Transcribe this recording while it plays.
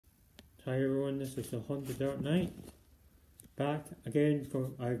Hi everyone, this is the Haunted Dark Knight. Back again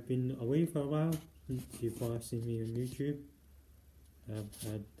I've been away for a while since you've last seen me on YouTube.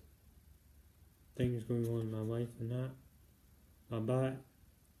 I've had things going on in my life and that. I'm back.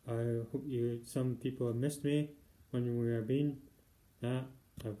 I hope some people have missed me, wondering where I've been.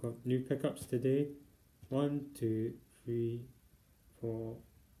 I've got new pickups today. 1, 2, 3, 4,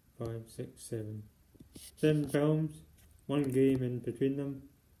 5, 6, 7. 7 films, 1 game in between them.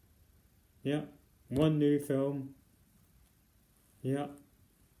 Yeah, 1 new film. Yeah,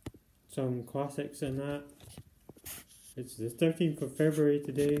 some classics in that. It's the 13th of February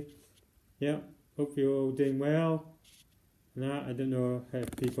today. Yeah, hope you're all doing well. I don't know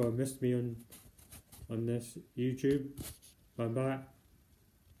if people have missed me on this YouTube. I'm back.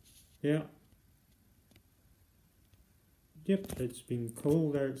 Yeah. Yep, it's been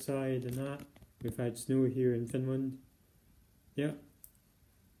cold outside and that. We've had snow here in Finland. Yeah.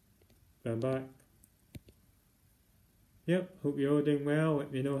 I'm back. Yep, hope you're all doing well.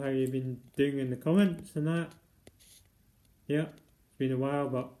 Let me know how you've been doing in the comments and that. Yeah, it's been a while,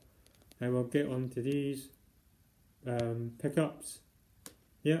 but I will get on to these pickups.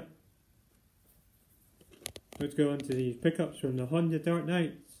 Yeah. Let's go on to these pickups from the Haunted Dark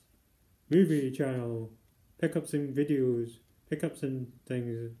Knights movie channel. Pickups and videos. Pickups and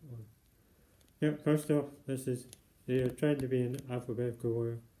things. Yep, first off, they're trying to be in alphabetical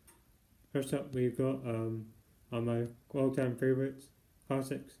order. First up, we've got on my all-time favourites,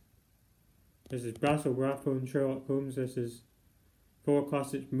 classics. This is Basil Rathbone Sherlock Holmes. This is 4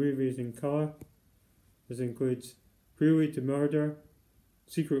 classic movies in colour. This includes Prelude to Murder,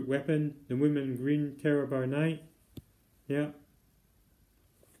 Secret Weapon, The Woman in Green, Terror by Night. Yeah.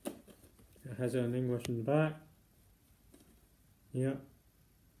 It has it in English in the back. Yeah.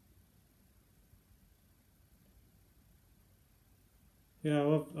 Yeah,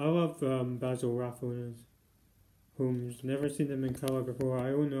 I love Basil Rathbone Holmes. Never seen them in colour before. I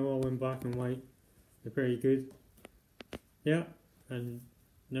own them all in black and white. They're pretty good. Yeah, and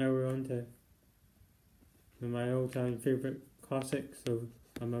now we're on to my all-time favourite classics. So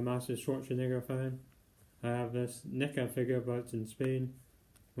I'm a massive Schwarzenegger fan. I have this NECA figure, but it's in Spain,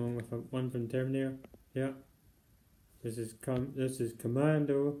 along with one from Terminator. Yeah, this is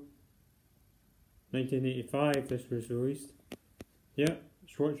Commando. 1985. This was released. Yeah,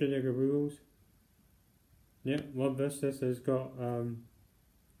 Schwarzenegger rules. Yeah, love this. This has got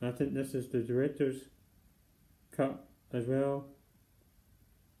I think this is the director's cut as well.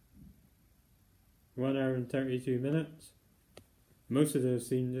 1 hour and 32 minutes. Most of the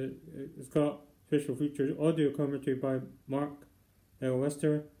scenes, it's got special features, audio commentary by Mark L.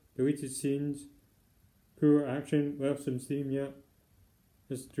 Lester, deleted scenes, poor action, left some steam. Yeah,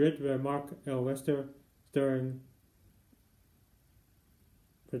 it's directed by Mark L. Lester, starring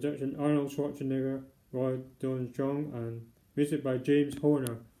production Arnold Schwarzenegger, Roy Dones-Jong, and music by James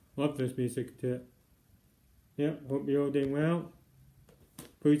Horner. Love this music to it. Yeah, hope you're all doing well.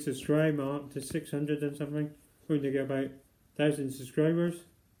 Please subscribe. I'm up to 600 and something. Going to get about 1,000 subscribers,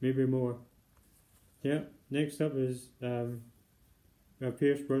 maybe more. Yeah, next up is a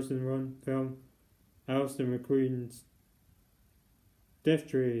Pierce Brosnan film, Alistair McQueen's Death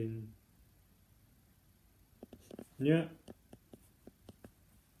Train. Yeah.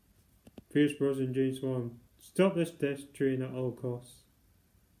 Pierce Brosnan, James Wan. Stop this death train at all costs.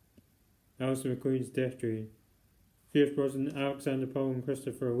 Alistair McQueen's Death Train. Pierce Brosnan, Alexander Paul and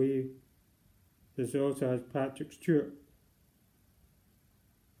Christopher Lee. This also has Patrick Stewart.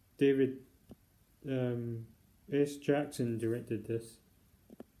 David S. Jackson directed this.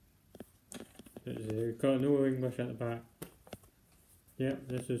 It's got no English at the back. Yeah,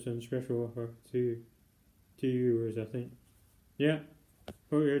 this is on special offer. €2, I think. Yeah.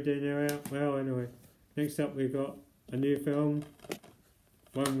 Hope you're doing well anyway. Next up we've got a new film.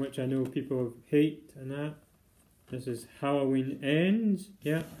 One which I know people hate and that. This is Halloween Ends.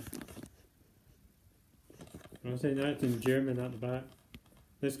 Yeah. I'll say that's in German at the back.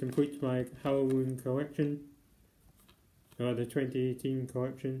 This completes my Halloween collection. Or the 2018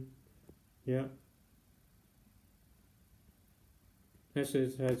 collection. Yeah. This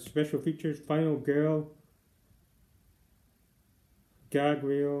has special features, Final Girl, Gag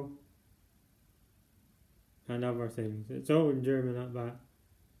Reel, and other things. It's all in German at that.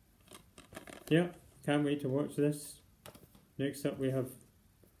 Yeah, can't wait to watch this. Next up we have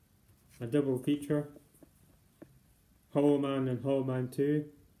a double feature, Hollow Man and Hollow Man 2.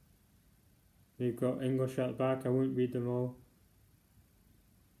 They've got English at the back, I won't read them all.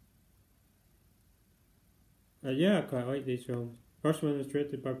 Yeah, I quite like these films. First one is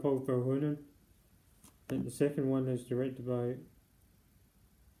directed by Paul Verhoeven. And the second one is directed by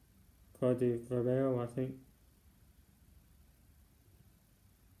Claude Rebel, I think.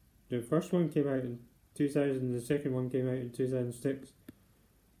 The first one came out in 2000, the second one came out in 2006.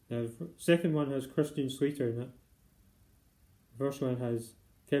 The second one has Christian Slater in it. The first one has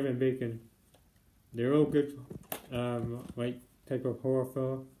Kevin Bacon. They're all good, like type of horror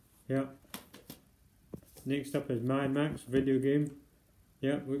film. Yeah. Next up is Mad Max video game.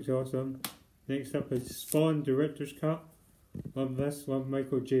 Yeah, looks awesome. Next up is Spawn Director's Cut. Love this. Love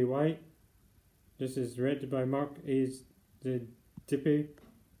Michael J. White. This is directed by Mark A. Dippy.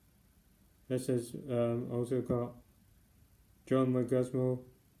 This is also got John Leguizamo,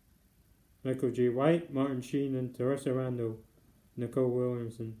 Michael J. White, Martin Sheen, and Teresa Randall, Nicole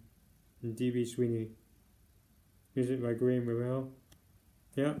Williamson, and D.B. Sweeney. Music by Graham Revell.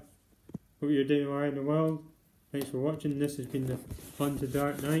 Yeah. Hope you're doing alright in the world. Thanks for watching. This has been the Fun to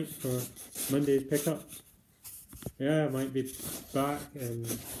Dark Night for Monday's pickups. Yeah, I might be back in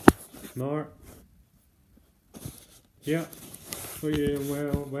March. Yeah. Hope you're doing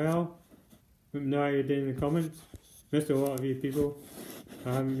well. Let me know how you're doing in the comments. Missed a lot of you people.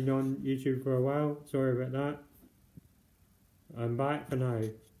 I haven't been on YouTube for a while. Sorry about that. I'm back for now.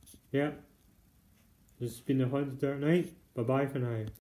 Yeah. This has been the Fun to Dark Night. Bye bye for now.